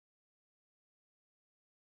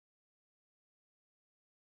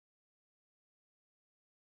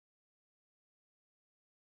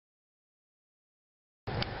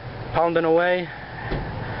pounding away.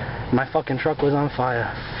 My fucking truck was on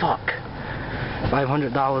fire. Fuck.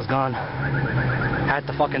 $500 gone. Had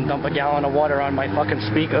to fucking dump a gallon of water on my fucking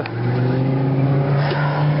speaker.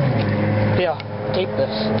 Here, tape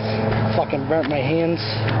this. Fucking burnt my hands.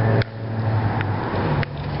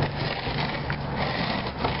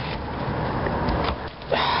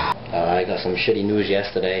 I got some shitty news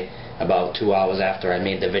yesterday, about 2 hours after I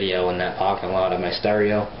made the video in that parking lot of my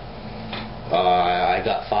stereo. I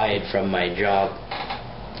got fired from my job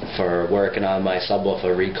for working on my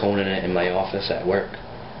subwoofer, reconing it in my office at work.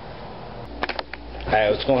 Hey,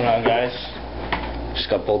 what's going on, guys? Just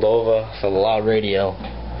got pulled over for the loud radio.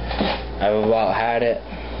 I've about had it,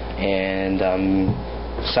 and I'm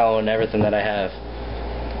selling everything that I have.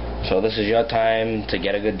 So this is your time to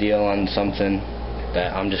get a good deal on something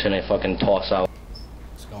that I'm just gonna fucking toss out.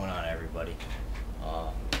 What's going on, everybody?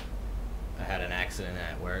 I had an accident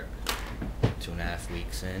at work 2.5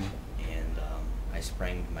 weeks in, and I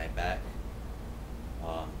sprained my back.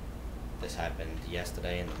 This happened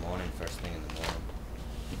yesterday in the morning, first thing in the morning.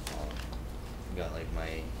 Got like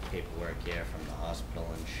my paperwork here from the hospital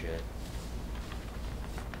and shit.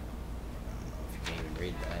 I don't know if you can even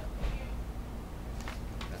read that.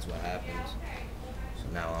 That's what happened. So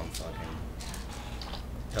now I'm fucking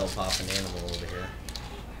pill popping animal over here.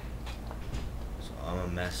 So I'm a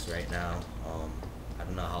mess right now. I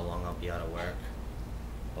don't know how long I'll be out of work,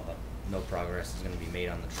 but no progress is going to be made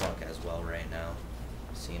on the truck as well right now,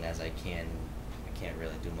 seeing as I can't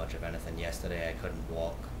really do much of anything. Yesterday I couldn't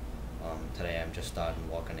walk. Today I'm just starting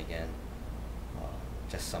walking again.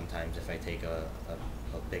 Just sometimes if I take a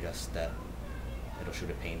bigger step, it'll shoot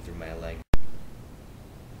a pain through my leg.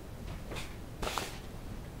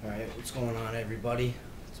 Alright, what's going on, everybody?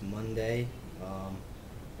 It's Monday.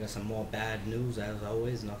 Got some more bad news as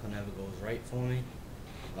always. Nothing ever goes right for me.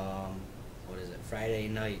 What is it? Friday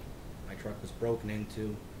night, my truck was broken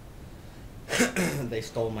into. They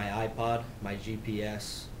stole my iPod, my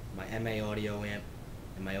GPS, my MA audio amp,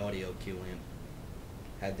 and my audio cue amp.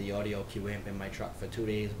 Had the audio cue amp in my truck for 2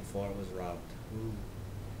 days before it was robbed. Ooh.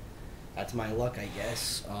 That's my luck, I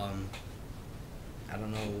guess. I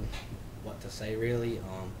don't know what to say, really.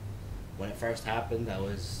 When it first happened, I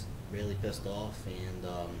was really pissed off, and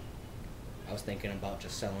I was thinking about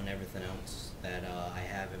just selling everything else that I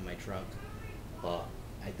have in my truck. But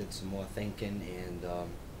I did some more thinking, and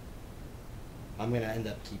I'm going to end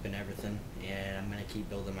up keeping everything, and I'm going to keep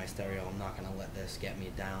building my stereo. I'm not going to let this get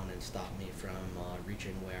me down and stop me from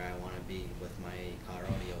reaching where I want to be with my car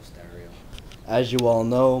audio stereo. As you all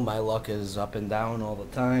know, my luck is up and down all the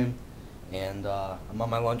time, and I'm on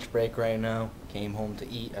my lunch break right now. Came home to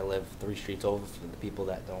eat. I live 3 streets over for the people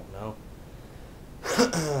that don't know.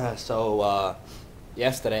 So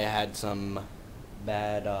yesterday I had some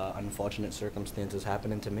bad, unfortunate circumstances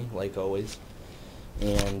happening to me, like always.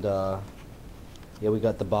 And yeah, we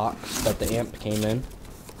got the box that the amp came in.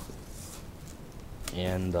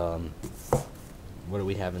 And what do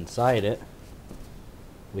we have inside it?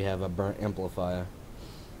 We have a burnt amplifier.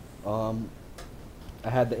 I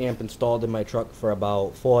had the amp installed in my truck for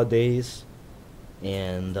about 4 days.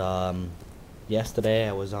 And yesterday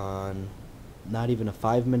I was on not even a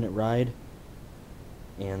 5-minute ride,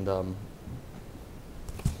 and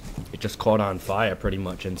it just caught on fire pretty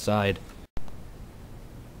much inside.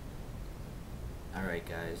 Alright,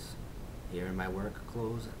 guys, here in my work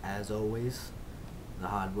clothes, as always, the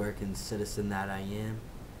hard-working citizen that I am.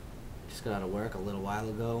 Just got out of work a little while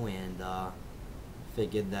ago, and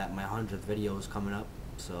figured that my 100th video is coming up,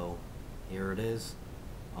 so here it is.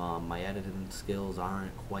 My editing skills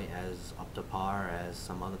aren't quite as up to par as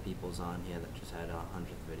some other people's on here that just had a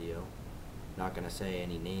 100th video. Not gonna say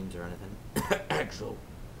any names or anything, actual.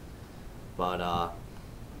 But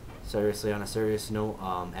seriously, on a serious note,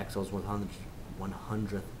 Exo's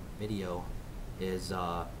 100th video is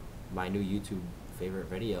my new YouTube favorite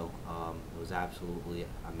video. It was absolutely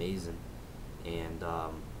amazing, and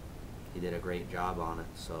he did a great job on it.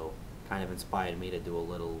 So kind of inspired me to do a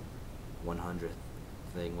little 100th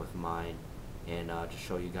thing with mine, and just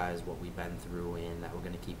show you guys what we've been through and that we're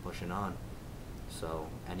going to keep pushing on. So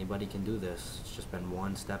anybody can do this. It's just been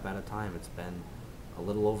one step at a time. It's been a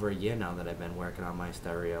little over a year now that I've been working on my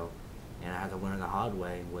stereo, and I had to learn the hard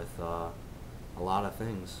way with a lot of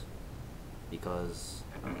things, because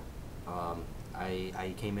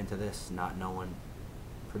I came into this not knowing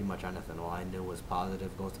pretty much anything. All I knew was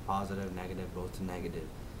positive goes to positive, negative goes to negative,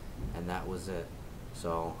 and that was it.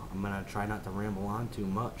 So I'm going to try not to ramble on too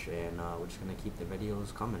much, and we're just going to keep the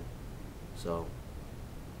videos coming. So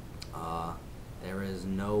there is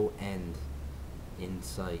no end in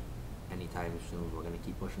sight anytime soon. We're going to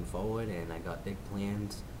keep pushing forward, and I got big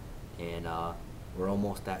plans and we're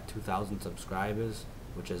almost at 2,000 subscribers,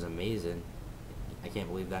 which is amazing. I can't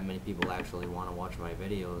believe that many people actually want to watch my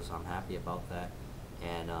videos. I'm happy about that.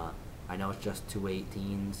 And I know it's just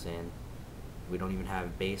 218s, and we don't even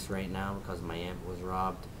have base right now because my amp was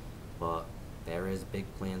robbed, but there is big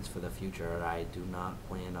plans for the future. I do not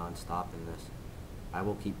plan on stopping this. I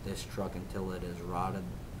will keep this truck until it is rotted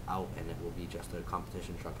out, and it will be just a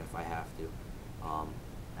competition truck if I have to.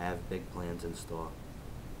 I have big plans in store.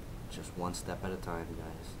 Just one step at a time,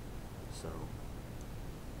 guys. So,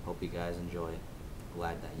 hope you guys enjoy it.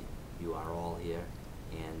 Glad that you are all here.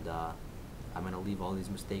 And I'm going to leave all these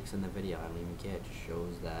mistakes in the video. I don't even care. It just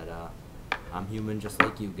shows that I'm human just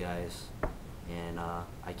like you guys. And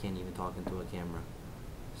I can't even talk into a camera.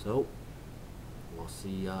 So, we'll see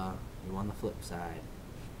you on the flip side.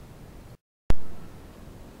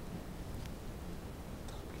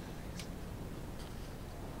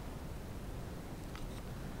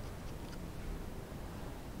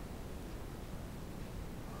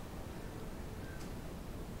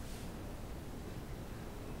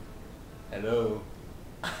 Hello.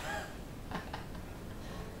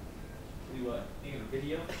 You what? Making a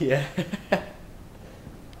video? Yeah.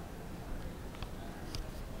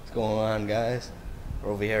 What's going on, guys?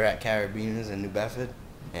 We're over here at Carabiners in New Bedford,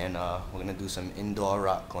 and we're gonna do some indoor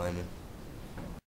rock climbing.